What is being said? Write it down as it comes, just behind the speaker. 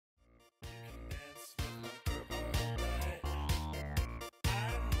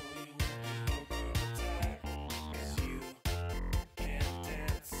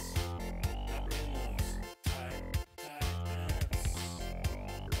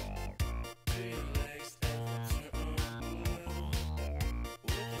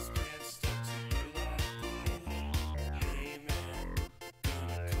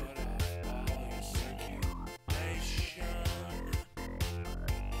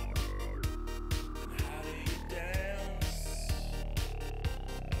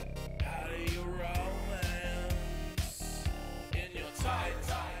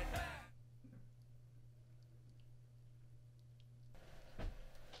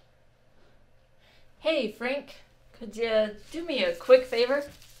Hey, Frank, could you do me a quick favor?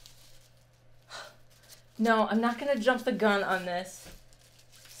 No, I'm not gonna jump the gun on this.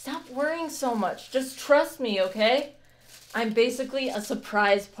 Stop worrying so much. Just trust me, okay? I'm basically a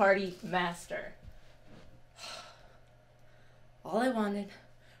surprise party master. All I wanted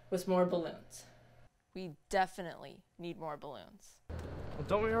was more balloons. We definitely need more balloons. Well,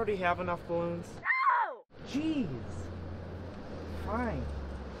 don't we already have enough balloons? No! Jeez. Fine.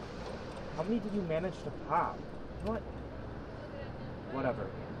 How many did you manage to pop? What? Whatever.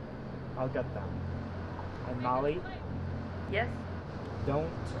 I'll get them. And Molly? Yes? Don't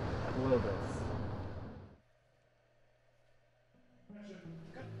blow this.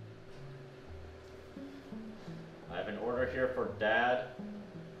 I have an order here for Dad.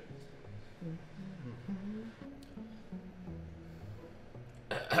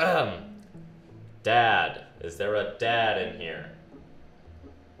 Dad, is there a dad in here?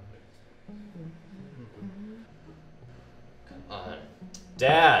 Come on.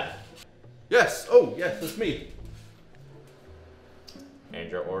 Dad! Yes, oh, yes, it's me. And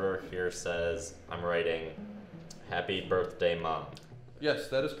your order here says, I'm writing, Happy Birthday, Mom. Yes,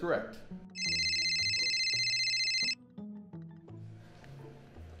 that is correct.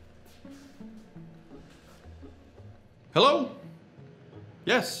 Hello?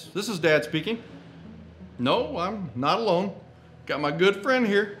 Yes, this is Dad speaking. No, I'm not alone. Got my good friend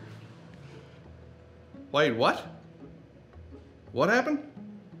here. Wait, what? What happened?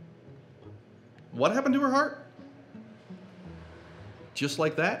 What happened to her heart? Just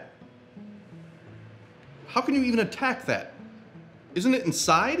like that? How can you even attack that? Isn't it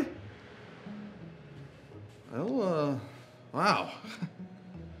inside? Well, wow.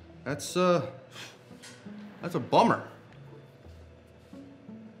 That's a bummer.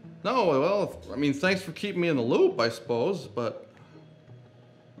 No, well, I mean, thanks for keeping me in the loop, I suppose, but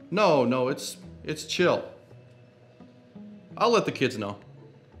no, it's chill. I'll let the kids know.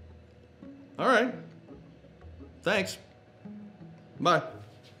 All right. Thanks. Bye.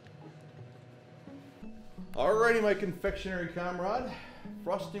 Alrighty, my confectionery comrade.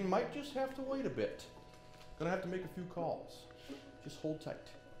 Frosting might just have to wait a bit. Gonna have to make a few calls. Just hold tight.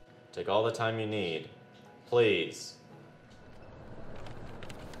 Take all the time you need. Please.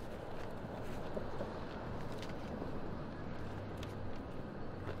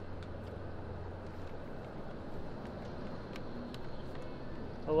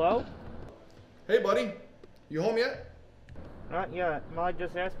 Hello? Hey, buddy. You home yet? Not yet. Molly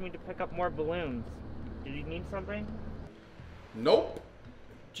just asked me to pick up more balloons. Did you need something? Nope.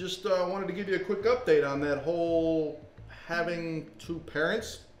 Just wanted to give you a quick update on that whole having two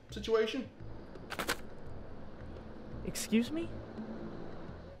parents situation. Excuse me?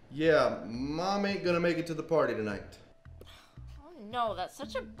 Yeah, Mom ain't gonna make it to the party tonight. Oh no, that's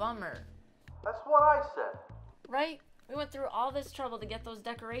such a bummer. That's what I said. Right? We went through all this trouble to get those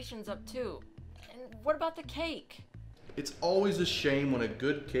decorations up too. And what about the cake? It's always a shame when a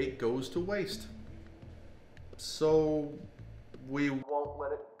good cake goes to waste. So, we won't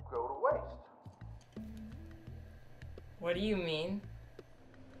let it go to waste. What do you mean?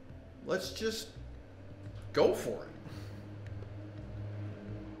 Let's just go for it.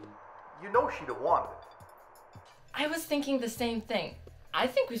 You know she'd have wanted it. I was thinking the same thing. I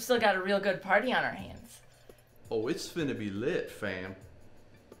think we've still got a real good party on our hands. Oh, it's finna be lit, fam.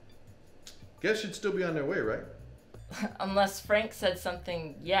 Guess you'd still be on their way, right? Unless Frank said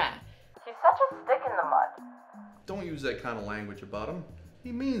something, yeah. He's such a stick in the mud. Don't use that kind of language about him.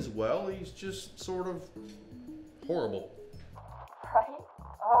 He means well, he's just sort of horrible. Right?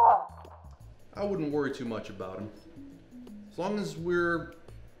 Oh. I wouldn't worry too much about him. As long as we're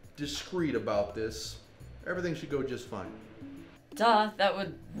discreet about this, everything should go just fine. Duh, that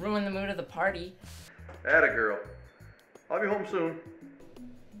would ruin the mood of the party. Atta girl. I'll be home soon.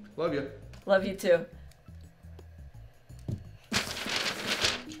 Love you. Love you too.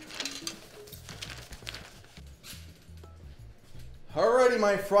 Alrighty,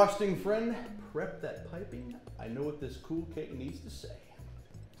 my frosting friend. Prep that piping. I know what this cool cake needs to say.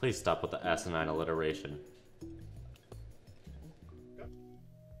 Please stop with the asinine alliteration.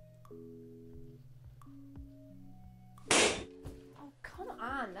 Oh, come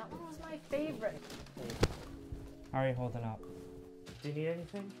on. That one was my favorite. How are you holding up? Do you need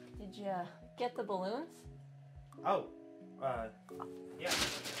anything? Did you get the balloons? Oh, yeah.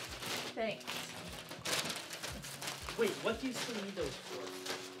 Thanks. Wait, what do you still need those for?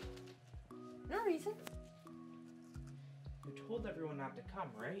 No reason. You told everyone not to come,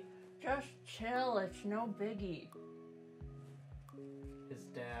 right? Just chill. It's no biggie. Is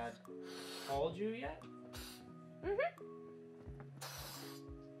Dad called you yet? Mm-hmm.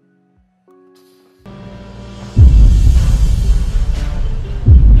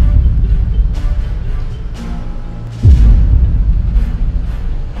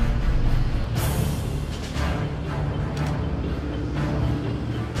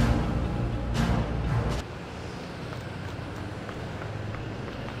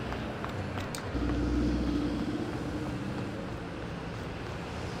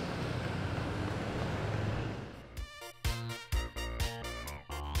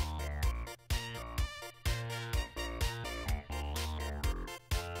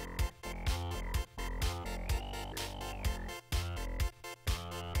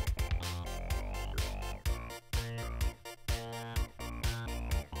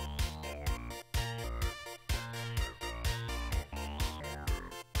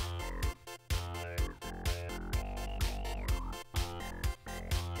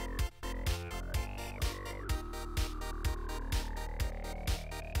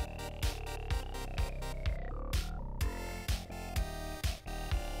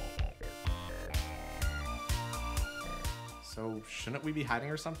 So shouldn't we be hiding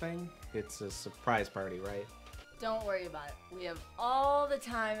or something? It's a surprise party, right? Don't worry about it. We have all the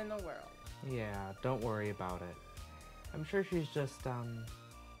time in the world. Yeah, don't worry about it. I'm sure she's just,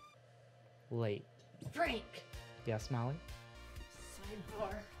 late. Frank! Yes, Molly?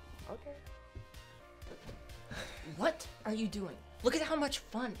 Sidebar. Okay. What are you doing? Look at how much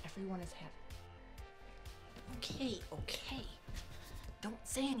fun everyone is having. Okay. Don't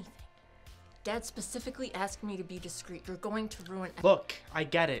say anything. Dad specifically asked me to be discreet. You're going to ruin... Look, I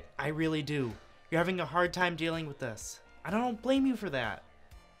get it. I really do. You're having a hard time dealing with this. I don't blame you for that.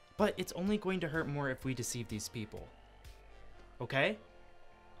 But it's only going to hurt more if we deceive these people. Okay?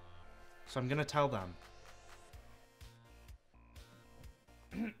 So I'm gonna tell them.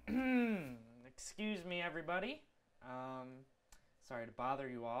 Excuse me, everybody. Sorry to bother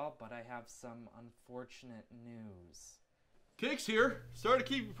you all, but I have some unfortunate news. Cake's here. Sorry to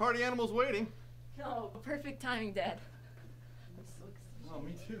keep your party animals waiting. No, perfect timing, Dad. I'm so excited. Oh,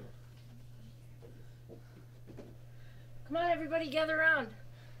 me too. Come on, everybody, gather around.